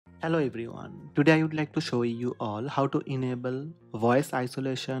Hello everyone, today I would like to show you all how to enable voice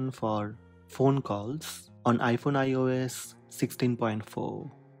isolation for phone calls on iPhone iOS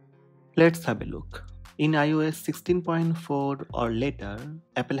 16.4. Let's have a look. In iOS 16.4 or later,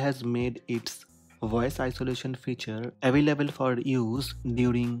 Apple has made its voice isolation feature available for use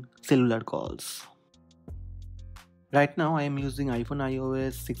during cellular calls. Right now I am using iPhone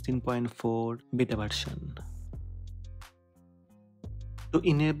iOS 16.4 beta version. To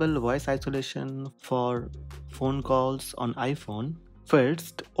enable voice isolation for phone calls on iPhone,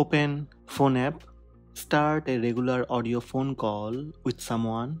 first open Phone app, start a regular audio phone call with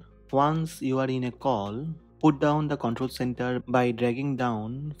someone. Once you are in a call, put down the control center by dragging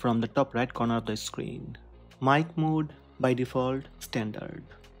down from the top right corner of the screen. Mic mode by default standard.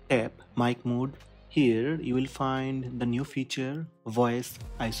 Tap mic mode. Here you will find the new feature Voice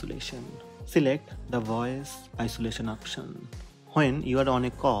Isolation. Select the Voice Isolation option. When you are on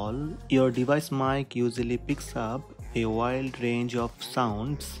a call, your device mic usually picks up a wide range of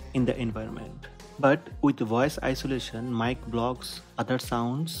sounds in the environment. But with voice isolation, mic blocks other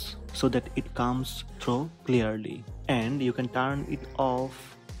sounds so that it comes through clearly. And you can turn it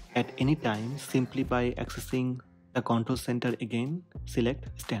off at any time simply by accessing the control center again. Select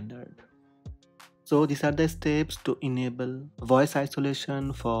standard. So these are the steps to enable voice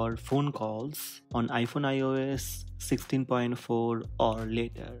isolation for phone calls on iPhone iOS 16.4 or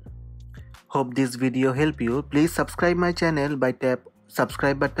later. Hope this video helped you. Please subscribe my channel by tap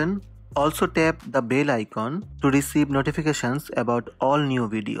subscribe button. Also tap the bell icon to receive notifications about all new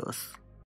videos.